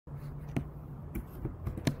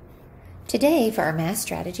Today, for our Math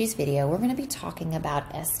Strategies video, we're going to be talking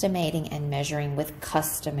about estimating and measuring with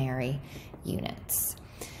customary units.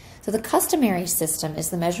 So the customary system is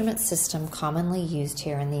the measurement system commonly used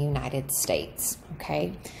here in the United States.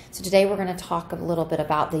 Okay, so today we're going to talk a little bit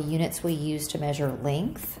about the units we use to measure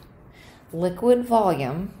length, liquid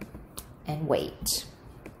volume, and weight.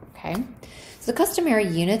 Okay, so the customary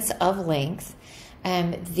units of length,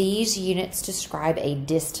 these units describe a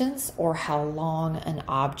distance or how long an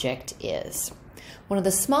object is. One of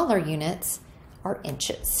the smaller units are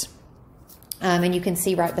inches. And you can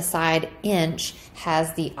see right beside inch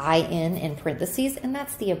has the IN in parentheses, and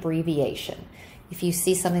that's the abbreviation. If you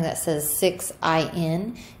see something that says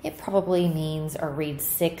 6IN, it probably means or reads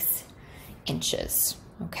 6 inches.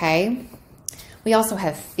 Okay. We also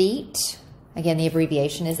have feet. Again, the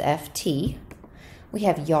abbreviation is FT. We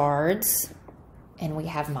have yards, and we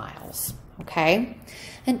have miles. Okay.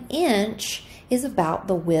 An inch is about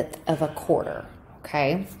the width of a quarter.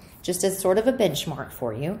 Okay. Just as sort of a benchmark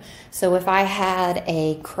for you. So if I had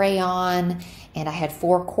a crayon and I had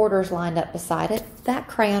 4 quarters lined up beside it, that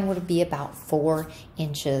crayon would be about 4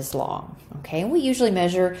 inches long. Okay, and we usually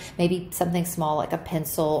measure maybe something small like a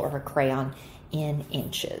pencil or a crayon in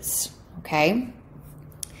inches. Okay,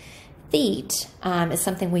 feet is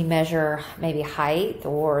something we measure maybe height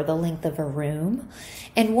or the length of a room,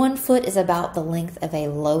 and 1 foot is about the length of a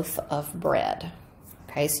loaf of bread.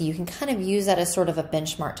 Okay, so you can kind of use that as sort of a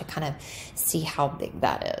benchmark to kind of see how big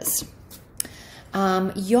that is.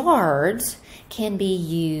 Yards can be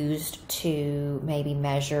used to maybe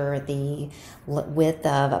measure the width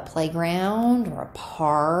of a playground or a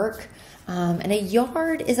park. And a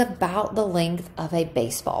yard is about the length of a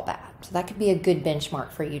baseball bat. So that could be a good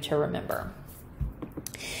benchmark for you to remember.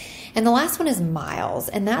 And the last one is miles,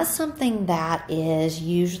 and that's something that is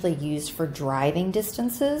usually used for driving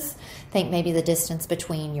distances. Think maybe the distance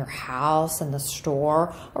between your house and the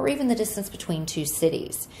store, or even the distance between 2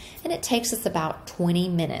 cities. And it takes us about 20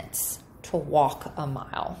 minutes to walk a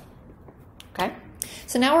mile. Okay,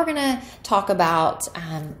 so now we're going to talk about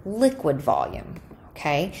liquid volume.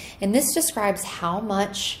 Okay, and this describes how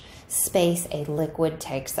much space a liquid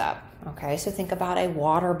takes up. Okay, so think about a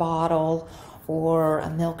water bottle or a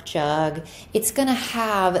milk jug. It's going to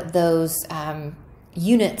have those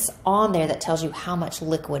units on there that tells you how much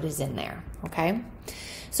liquid is in there. Okay,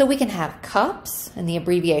 so we can have cups, and the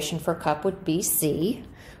abbreviation for cup would be C.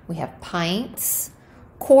 We have pints,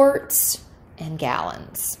 quarts, and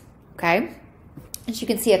gallons. Okay, as you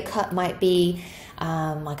can see, a cup might be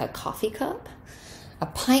like a coffee cup. A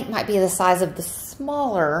pint might be the size of the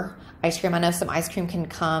smaller ice cream. I know some ice cream can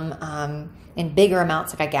come in bigger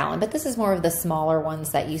amounts like a gallon, but this is more of the smaller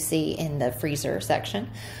ones that you see in the freezer section.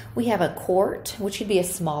 We have a quart, which would be a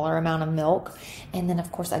smaller amount of milk, and then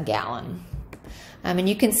of course a gallon. And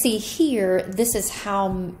you can see here, this is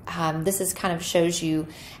how, this is kind of shows you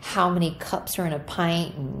how many cups are in a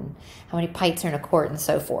pint and how many pints are in a quart and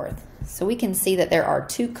so forth. So we can see that there are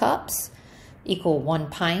 2 cups equal 1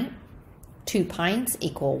 pint, 2 pints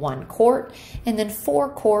equal 1 quart, and then 4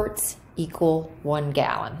 quarts equal 1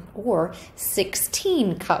 gallon, or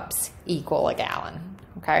 16 cups equal a gallon.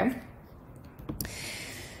 Okay.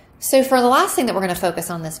 So for the last thing that we're going to focus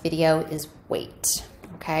on this video is weight.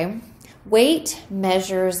 Okay. Weight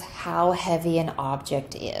measures how heavy an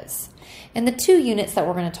object is. And the 2 units that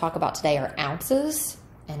we're going to talk about today are ounces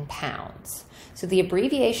and pounds. So the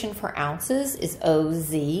abbreviation for ounces is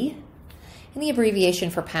OZ, and the abbreviation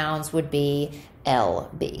for pounds would be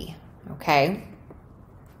LB. Okay.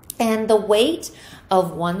 And the weight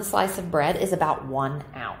of 1 slice of bread is about 1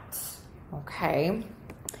 ounce. Okay.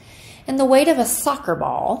 And the weight of a soccer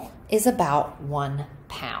ball is about 1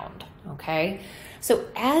 pound. Okay. So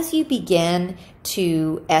as you begin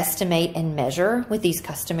to estimate and measure with these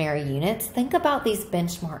customary units, think about these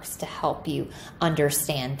benchmarks to help you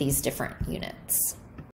understand these different units.